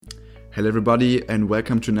Hello, everybody, and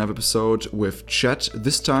welcome to another episode with Chat.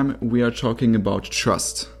 This time we are talking about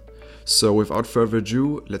trust. So, without further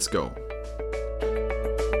ado, let's go.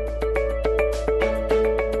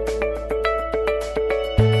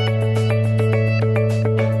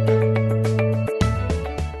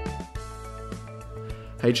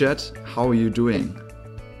 Hey, Chat, how are you doing?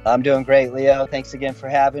 I'm doing great, Leo. Thanks again for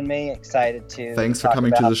having me. Excited to Thanks for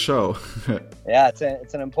coming to the show. Yeah, it's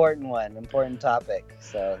an important one, important topic.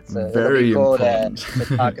 So it'll Very be cool important.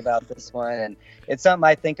 to talk about this one, and it's something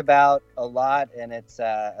I think about a lot, and it's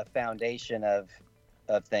a foundation of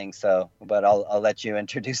things. So, but I'll let you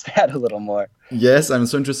introduce that a little more. Yes, I'm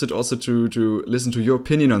so interested also to listen to your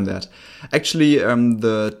opinion on that. Actually,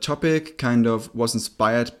 the topic kind of was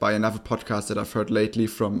inspired by another podcast that I've heard lately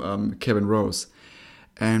from Kevin Rose.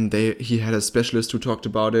 And he had a specialist who talked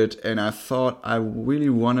about it, and I thought I really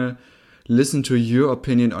want to listen to your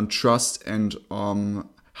opinion on trust and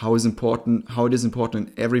how it is important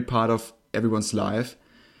in every part of everyone's life,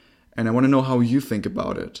 and I want to know how you think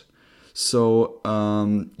about it. So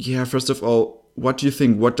first of all, what do you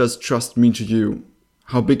think? What does trust mean to you?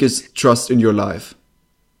 How big is trust in your life?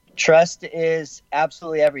 Trust is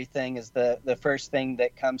absolutely everything. Is the first thing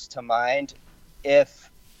that comes to mind.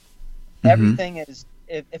 If everything is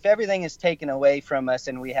If everything is taken away from us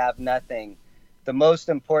and we have nothing, the most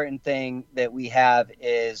important thing that we have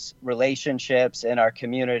is relationships in our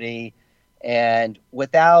community. And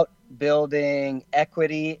without building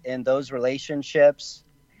equity in those relationships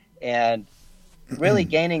and really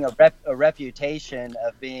gaining a reputation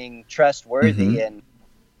of being trustworthy and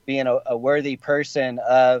being a worthy person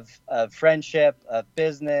of friendship, of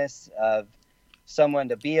business, of someone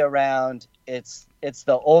to be around, it's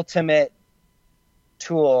the ultimate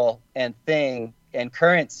tool and thing and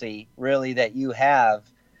currency really that you have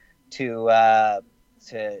to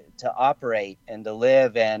operate and to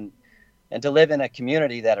live and to live in a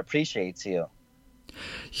community that appreciates you.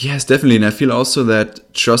 Yes, definitely. And I feel also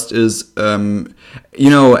that trust is,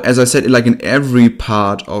 as I said, like in every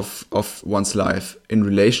part of one's life, in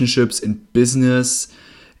relationships, in business,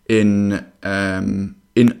 in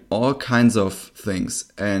all kinds of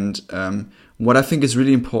things. And what I think is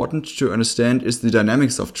really important to understand is the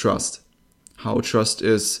dynamics of trust, how trust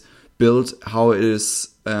is built, how it is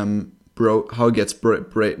how it gets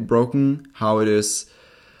broken, how it is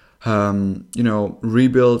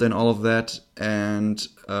rebuilt, and all of that. And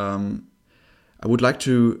I would like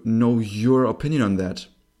to know your opinion on that.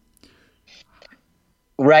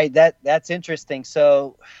 Right, that's interesting.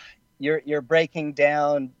 So you're breaking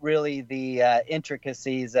down really the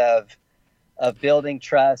intricacies of building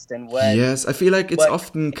trust and what. Yes, I feel like it's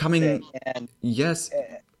often coming. And yes,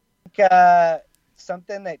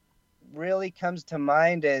 something that really comes to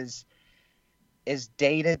mind is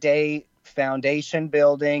day-to-day foundation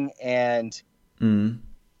building and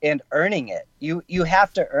earning it. You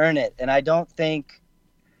have to earn it, and I don't think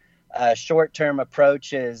a short-term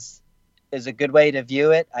approach is a good way to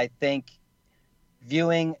view it. I think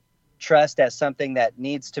viewing trust as something that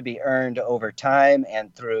needs to be earned over time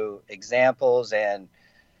and through examples and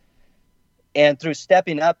through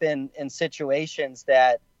stepping up in situations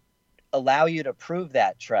that allow you to prove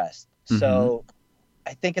that trust. So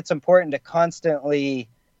I think it's important to constantly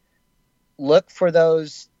look for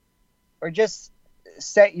those, or just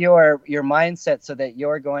set your mindset so that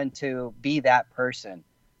you're going to be that person.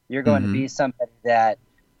 You're going to be somebody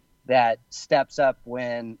that steps up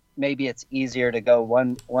when maybe it's easier to go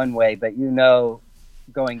one way, but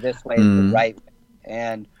going this way is the right way.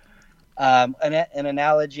 And an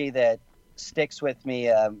analogy that sticks with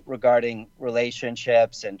me regarding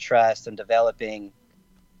relationships and trust and developing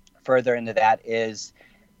further into that is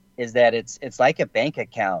that it's like a bank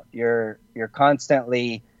account. You're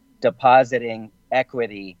constantly depositing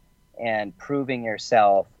equity and proving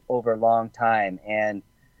yourself over a long time. And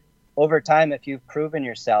over time, if you've proven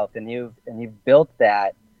yourself and you've built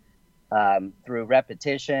that through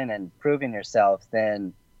repetition and proving yourself,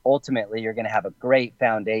 then ultimately you're going to have a great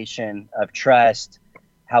foundation of trust,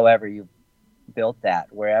 however you've built that,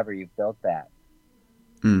 wherever you've built that.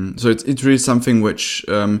 So it's really something which,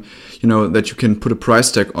 that you can put a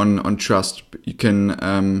price tag on trust. You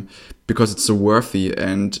can, because it's so worthy,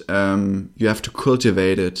 and you have to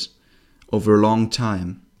cultivate it over a long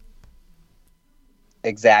time.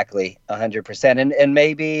 Exactly, 100%. And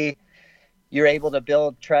maybe you're able to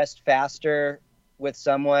build trust faster with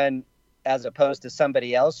someone as opposed to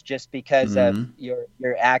somebody else just because of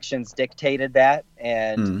your actions dictated that.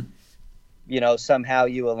 And, somehow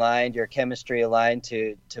your chemistry aligned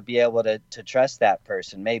to be able to trust that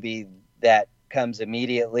person. Maybe that comes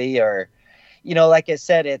immediately, or, like I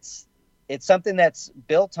said, it's it's something that's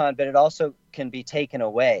built on, but it also can be taken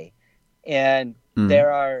away. And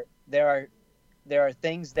there are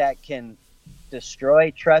things that can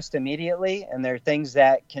destroy trust immediately, and there are things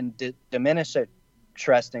that can diminish a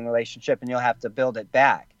trusting relationship, and you'll have to build it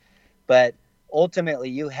back. But ultimately,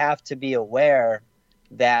 you have to be aware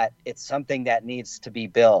that it's something that needs to be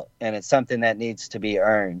built, and it's something that needs to be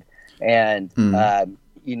earned. And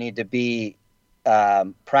you need to be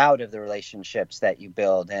proud of the relationships that you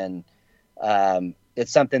build, and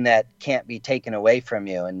it's something that can't be taken away from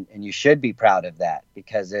you, and you should be proud of that,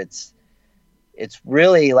 because it's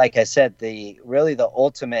really, like I said, the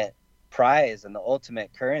ultimate prize and the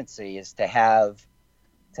ultimate currency is to have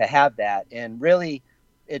that. And really,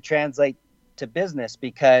 it translates to business,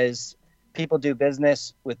 because people do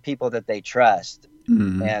business with people that they trust,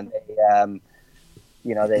 and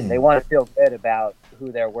they want to feel good about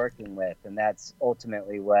who they're working with, and that's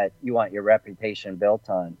ultimately what you want your reputation built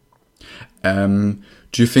on.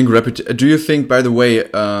 Do you think, by the way,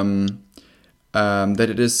 that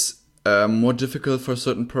it is more difficult for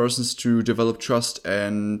certain persons to develop trust?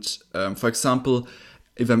 And for example,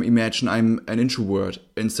 if I'm an introvert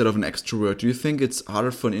instead of an extrovert, do you think it's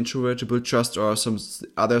harder for an introvert to build trust, or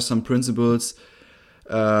are there some principles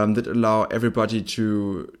that allow everybody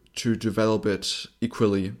to develop it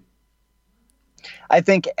equally? I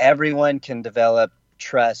think everyone can develop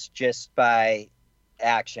trust just by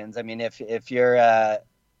actions. I mean, if you're an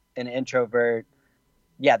introvert,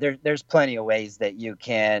 there's plenty of ways that you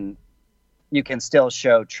can still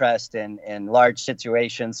show trust in large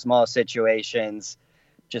situations, small situations,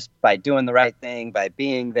 just by doing the right thing, by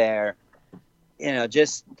being there.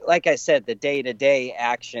 Just like I said, the day-to-day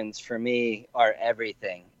actions for me are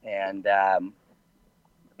everything. And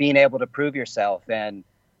being able to prove yourself, and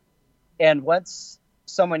once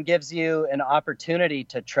someone gives you an opportunity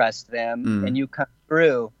to trust them and you come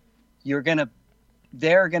through,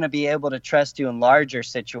 they're gonna be able to trust you in larger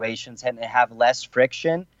situations and have less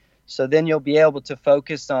friction. So then you'll be able to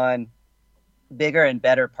focus on bigger and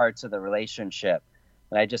better parts of the relationship.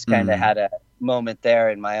 And I just kind of had a moment there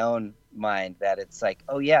in my own mind that it's like,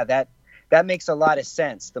 oh yeah, that makes a lot of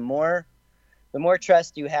sense. The more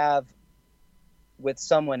trust you have with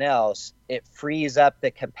someone else, it frees up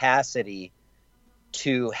the capacity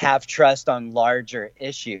to have trust on larger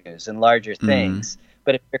issues and larger things.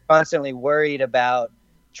 But if you're constantly worried about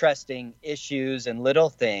trusting issues and little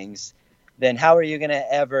things, then how are you going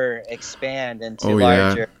to ever expand into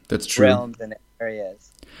larger realms and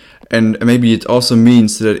areas? And maybe it also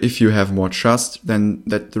means that if you have more trust, then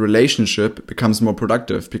that the relationship becomes more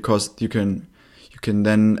productive, because you can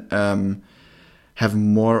then have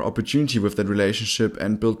more opportunity with that relationship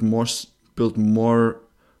and build more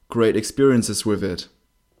great experiences with it.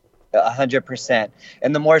 100%.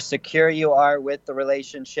 And the more secure you are with the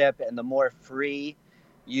relationship, and the more free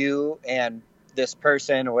you and this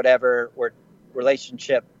person or whatever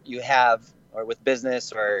relationship you have, or with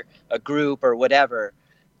business or a group or whatever,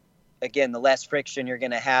 again, the less friction you're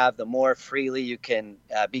going to have, the more freely you can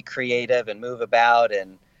be creative and move about.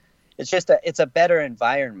 And it's a better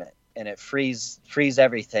environment, and it frees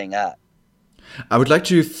everything up. I would like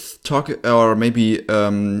to talk, or maybe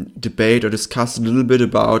debate or discuss a little bit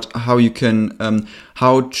about how you can,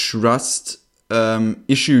 how trust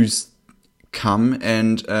issues come,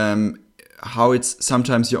 and how it's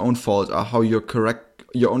sometimes your own fault, or how your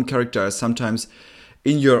own character is sometimes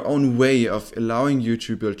in your own way of allowing you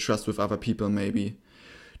to build trust with other people. Maybe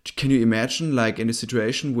can you imagine, like, in a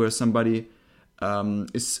situation where somebody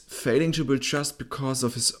is failing to build trust because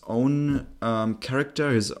of his own character,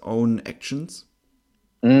 his own actions?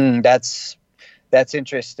 That's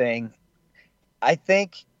interesting. I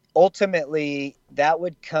think ultimately that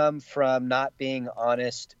would come from not being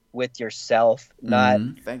honest with yourself, not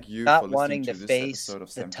wanting to face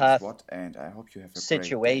the tough and I hope you have a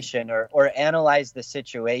situation, or analyze the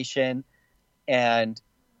situation and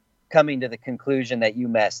coming to the conclusion that you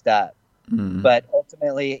messed up. But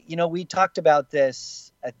ultimately, we talked about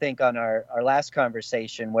this, I think, on our last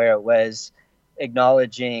conversation, where it was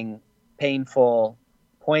acknowledging painful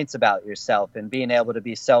points about yourself and being able to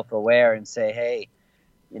be self-aware and say, hey,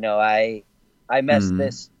 I messed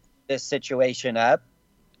this situation up.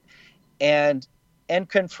 And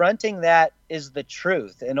confronting that is the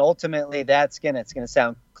truth. And ultimately it's going to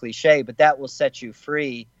sound cliche, but that will set you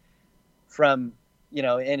free from,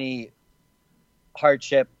 any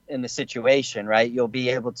hardship in the situation, right? You'll be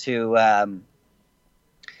able to,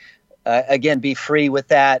 again, be free with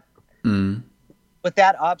that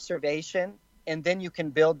observation. And then you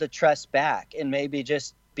can build the trust back, and maybe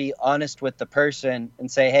just be honest with the person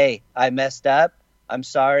and say, hey, I messed up. I'm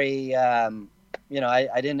sorry.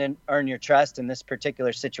 I didn't earn your trust in this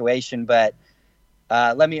particular situation, but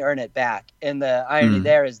let me earn it back. And the irony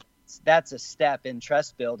there is that's a step in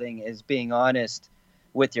trust building, is being honest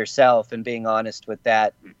with yourself and being honest with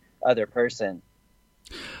that other person.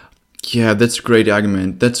 Yeah, that's a great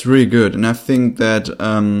argument. That's really good. And I think that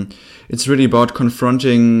it's really about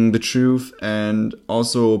confronting the truth and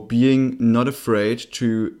also being not afraid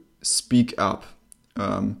to speak up.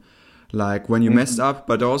 Like when you messed up,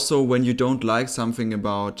 but also when you don't like something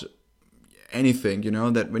about anything,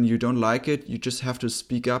 that when you don't like it, you just have to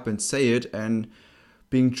speak up and say it. And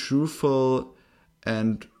being truthful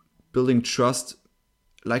and building trust,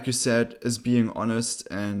 like you said, is being honest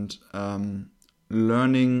and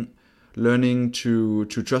learning to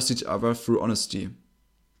trust each other through honesty.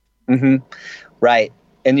 Right.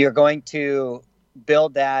 And you're going to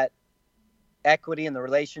build that equity in the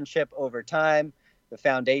relationship over time. The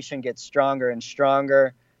foundation gets stronger and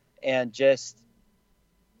stronger, and just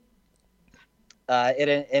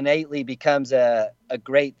it innately becomes a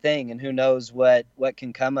great thing. And who knows what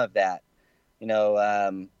can come of that. We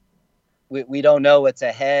don't know what's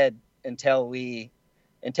ahead until we're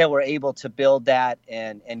able to build that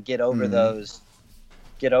and get over those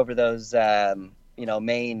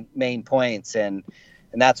main points, and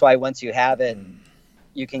that's why once you have it,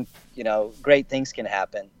 you can great things can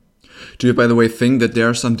happen. Do you, by the way, think that there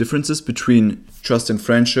are some differences between trust in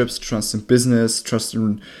friendships, trust in business, trust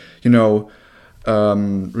in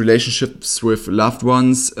relationships with loved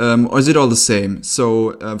ones, or is it all the same?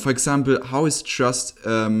 So for example, how is trust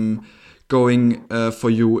going for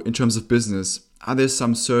you in terms of business? Are there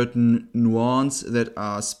some certain nuance that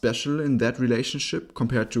are special in that relationship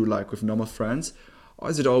compared to like with normal friends? Or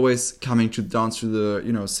is it always coming down to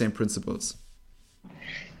the same principles?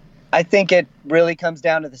 I think it really comes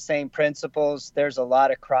down to the same principles. There's a lot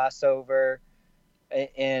of crossover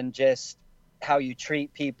in just how you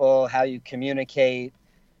treat people, how you communicate,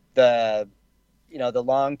 the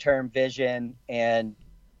long-term vision. And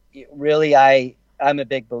really, I'm a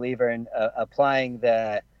big believer in applying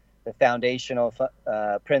the foundational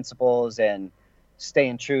principles and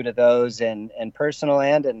staying true to those in personal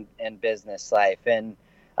and business life. And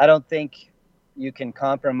I don't think you can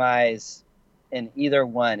compromise in either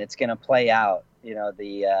one. It's going to play out.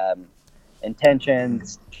 The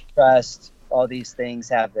intentions, trust, all these things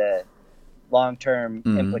have the long-term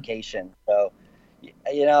implication. So,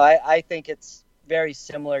 I think it's very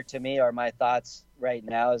similar to me, or my thoughts right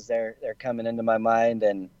now as they're coming into my mind,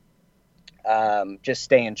 and just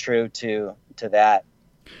staying true to that.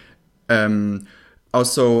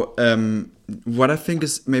 Also, what I think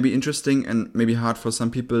is maybe interesting and maybe hard for some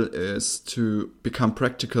people is to become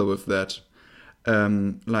practical with that.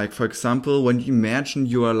 Like, for example, when you imagine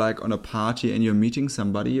you are like on a party and you're meeting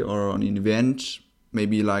somebody, or on an event,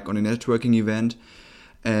 maybe like on a networking event.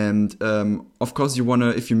 And of course,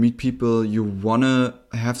 if you meet people, you want to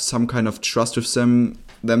have some kind of trust with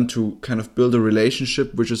them to kind of build a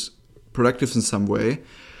relationship which is productive in some way.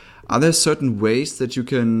 Are there certain ways that you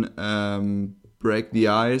can break the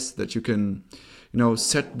ice, that you can,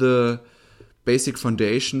 set the basic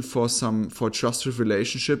foundation for a trusted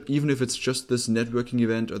relationship, even if it's just this networking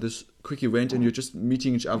event or this quick event and you're just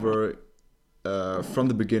meeting each other from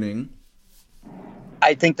the beginning?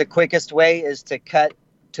 I think the quickest way is to cut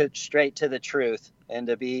straight to the truth and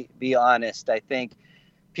to be honest. I think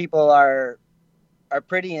people are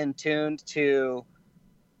pretty in tune to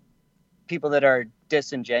people that are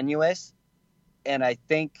disingenuous, and I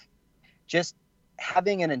think just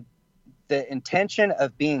having the intention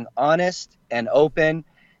of being honest and open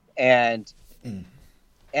and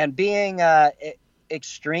being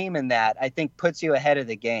extreme in that, I think puts you ahead of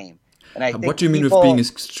the game. And I think what do you mean with being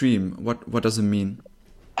extreme? What does it mean?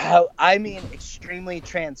 I mean extremely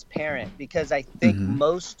transparent, because I think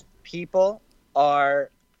most people are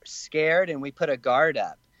scared and we put a guard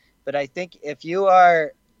up. But I think if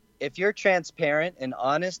you're transparent and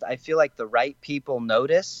honest, I feel like the right people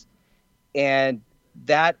notice, and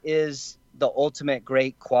that is the ultimate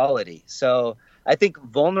great quality. So I think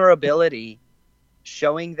vulnerability,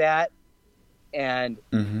 showing that, and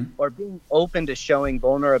or being open to showing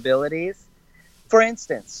vulnerabilities. For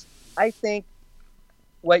instance, I think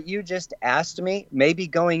what you just asked me, maybe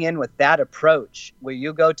going in with that approach, where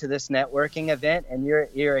you go to this networking event and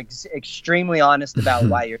you're extremely honest about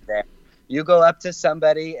why you're there. You go up to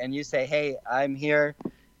somebody and you say, hey, I'm here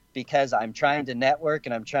because I'm trying to network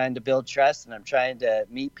and I'm trying to build trust and I'm trying to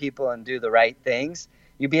meet people and do the right things.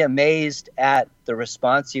 You'd be amazed at the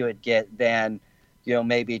response you would get than,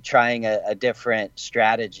 maybe trying a different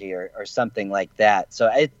strategy or something like that.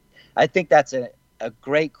 So I think that's a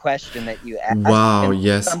great question that you asked. Wow,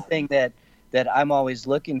 yes. Something that that I'm always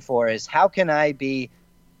looking for is how can I be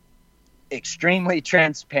extremely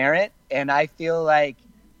transparent, and I feel like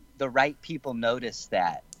the right people notice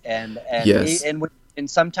that, Yes. and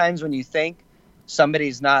sometimes when you think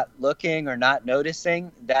somebody's not looking or not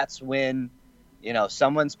noticing, that's when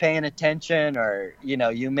someone's paying attention, or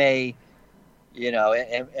you may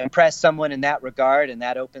impress someone in that regard, and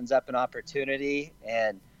that opens up an opportunity.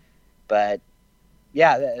 But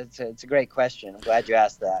yeah, it's a great question. I'm glad you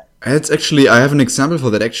asked that. It's actually, I have an example for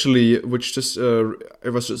that actually, which just I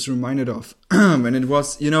was just reminded of. And it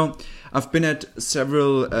was, I've been at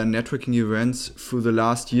several networking events through the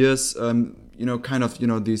last years,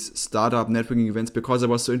 these startup networking events, because I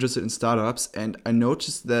was so interested in startups. And I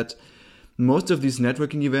noticed that most of these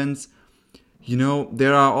networking events,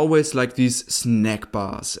 there are always like these snack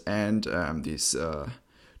bars and these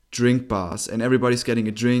drink bars, and everybody's getting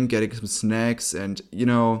a drink, getting some snacks, and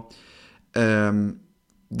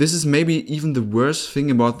this is maybe even the worst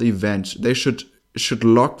thing about the event. They should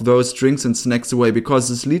lock those drinks and snacks away, because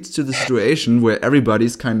this leads to the situation where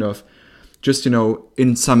everybody's kind of just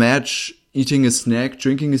in some edge, eating a snack,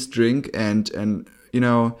 drinking his drink, and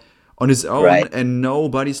on his own, Right. and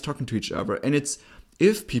nobody's talking to each other. And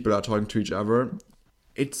if people are talking to each other,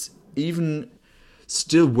 it's even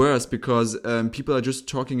still worse, because people are just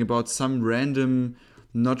talking about some random,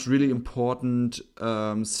 not really important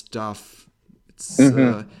stuff. It's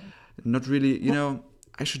not really,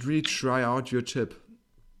 I should really try out your tip for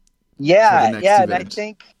the Yeah, next yeah, and I event.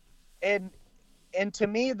 think, and to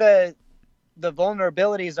me, the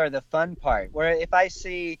vulnerabilities are the fun part. Where if I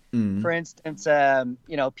see, for instance,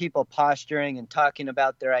 people posturing and talking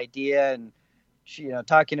about their idea, and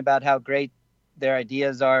talking about how great their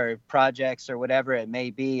ideas are, or projects, or whatever it may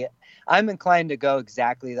be, I'm inclined to go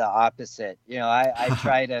exactly the opposite. I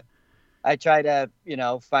try to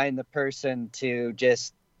find the person to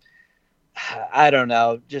just, I don't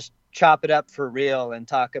know, just chop it up for real and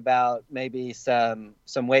talk about maybe some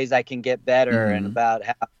ways I can get better, and Mm. about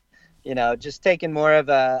how just taking more of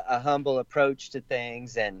a humble approach to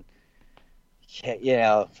things. And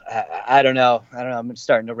I don't know, I'm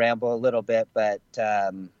starting to ramble a little bit, but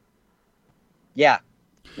yeah,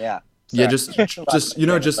 Yeah, sorry. Lost just my train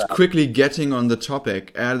of just thought. quickly getting on the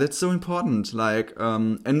topic. That's so important. Like,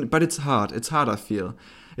 but it's hard. It's hard. I feel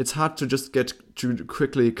it's hard to just get to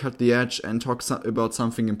quickly cut the edge and talk about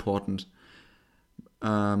something important.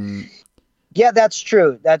 Um, Yeah, that's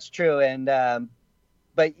true, and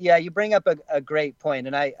but yeah, you bring up a great point,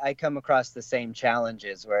 and I come across the same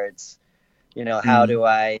challenges where it's mm, how do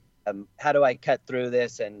I cut through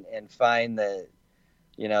this, and find the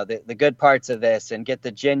good parts of this, and get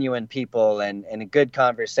the genuine people, and a good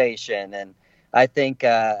conversation. And I think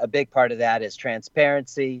a big part of that is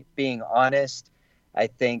transparency, being honest. I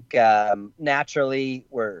think naturally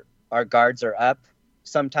our guards are up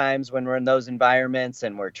sometimes when we're in those environments,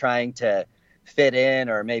 and we're trying to fit in,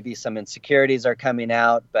 or maybe some insecurities are coming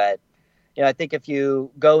out. But I think if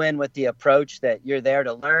you go in with the approach that you're there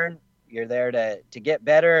to learn, you're there to get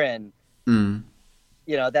better, and mm.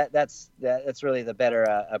 that's really the better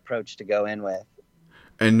approach to go in with.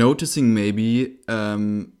 And noticing maybe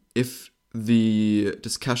if the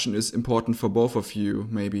discussion is important for both of you,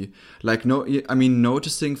 maybe like no, I mean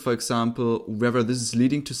noticing, for example, whether this is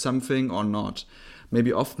leading to something or not.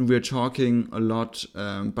 Maybe often we're talking a lot,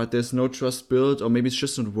 but there's no trust built, or maybe it's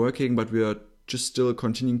just not working, but we are just still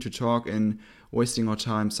continuing to talk and wasting our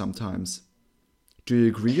time sometimes. Do you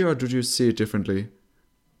agree, or do you see it differently?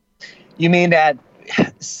 You mean that?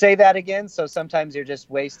 Say that again. So sometimes you're just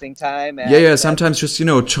wasting time Yeah, at yeah. at Sometimes just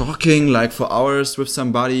talking like for hours with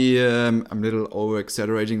somebody. I'm a little over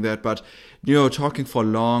exaggerating that, but talking for a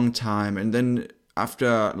long time, and then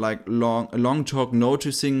after like a long talk,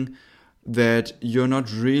 noticing that you're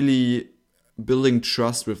not really building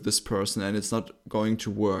trust with this person, and it's not going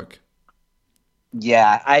to work.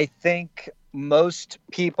 Yeah, I think most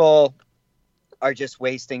people are just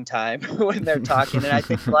wasting time when they're talking. And I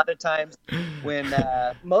think a lot of times when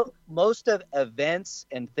most of events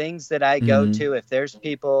and things that I go Mm, to, if there's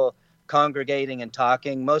people congregating and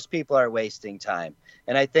talking, most people are wasting time.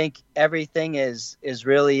 And I think everything is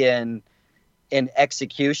really in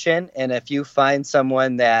execution. And if you find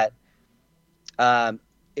someone that um,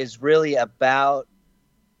 is really about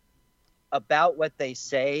what they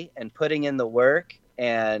say, and putting in the work,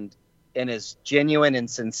 and is genuine and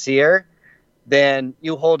sincere, then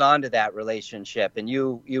you hold on to that relationship, and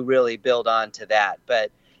you really build on to that.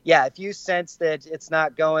 But yeah, if you sense that it's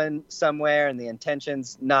not going somewhere, and the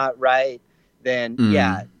intention's not right, then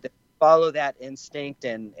yeah, mm. follow that instinct,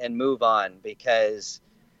 and move on, because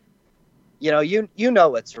you know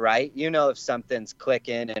what's right. You know if something's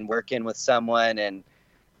clicking and working with someone, and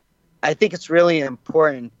I think it's really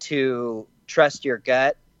important to trust your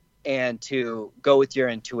gut and to go with your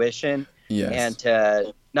intuition. Yes. And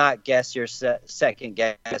to not second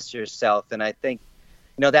guess yourself. And I think,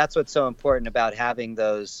 that's what's so important about having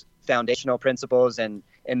those foundational principles and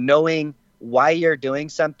knowing why you're doing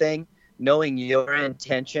something, knowing your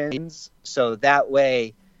intentions. So that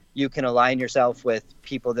way you can align yourself with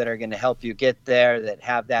people that are going to help you get there, that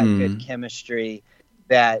have that good chemistry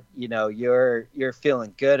that, you're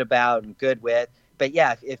feeling good about and good with. But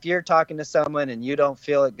yeah, if you're talking to someone and you don't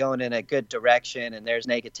feel it going in a good direction and there's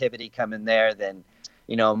negativity coming there, then,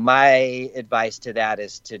 my advice to that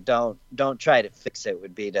is to don't try to fix it,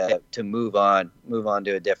 would be to move on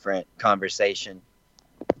to a different conversation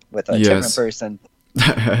with a different person.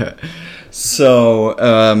 So,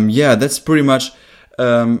 that's pretty much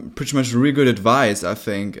really good advice, I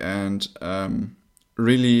think. And,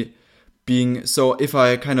 really so if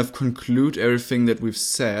I kind of conclude everything that we've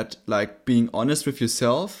said, like being honest with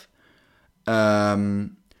yourself,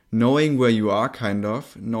 knowing where you are, kind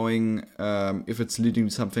of knowing if it's leading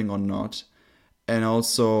to something or not, and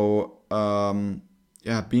also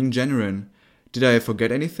being genuine. Did I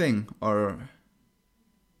forget anything, or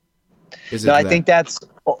is it? No, I think that's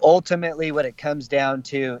ultimately what it comes down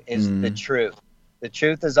to is the truth. The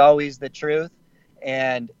truth is always the truth,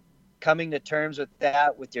 and coming to terms with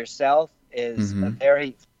that with yourself is a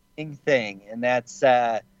very thing, and that's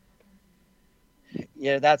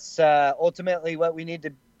ultimately what we need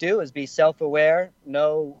to do, is be self-aware,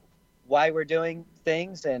 know why we're doing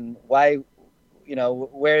things and why,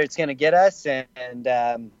 where it's going to get us,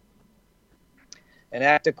 and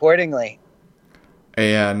act accordingly.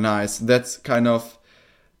 Yeah, nice. That's kind of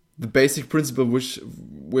the basic principle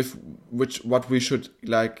what we should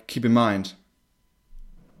like keep in mind.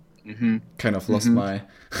 Kind of lost my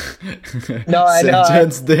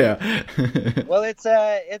sentence there. Well, it's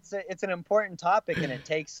an important topic, and it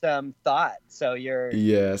takes some thought. So you're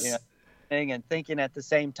and thinking at the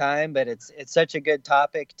same time, but it's such a good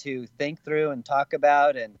topic to think through and talk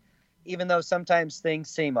about. And even though sometimes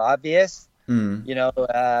things seem obvious, they're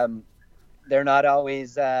not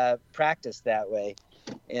always practiced that way.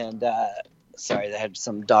 And sorry, I had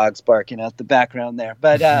some dogs barking out the background there,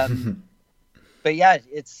 but. But yeah,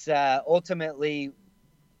 it's ultimately,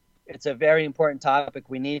 it's a very important topic.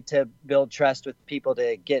 We need to build trust with people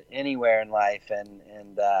to get anywhere in life, and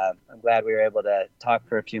I'm glad we were able to talk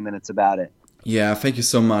for a few minutes about it. Yeah, thank you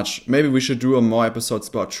so much. Maybe we should do more episodes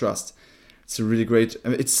about trust. It's a really great.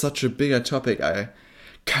 It's such a bigger topic, I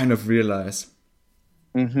kind of realize.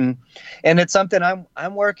 And it's something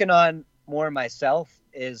I'm working on more myself,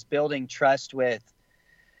 is building trust with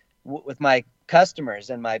my customers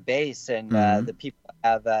and my base and the people I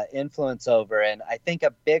have influence over. And I think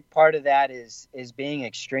a big part of that is being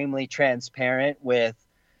extremely transparent with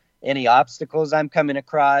any obstacles I'm coming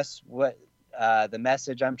across, what the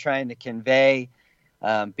message I'm trying to convey,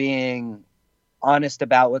 being honest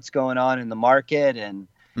about what's going on in the market. And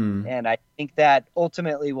I think that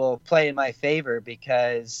ultimately will play in my favor,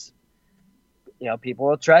 because people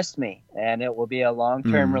will trust me, and it will be a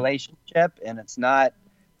long-term relationship, and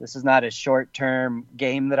this is not a short-term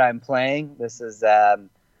game that I'm playing. This is a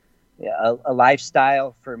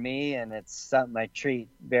lifestyle for me, and it's something I treat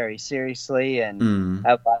very seriously and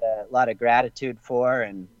have a lot of gratitude for,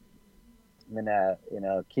 and I'm gonna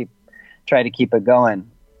try to keep it going.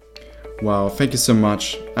 Wow, thank you so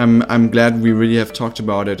much. I'm glad we really have talked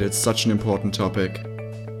about it. It's such an important topic.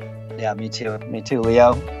 Yeah, me too,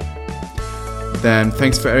 Leo. Then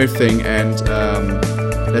thanks for everything, and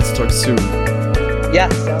let's talk soon. Yeah,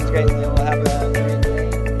 sounds great, Leo.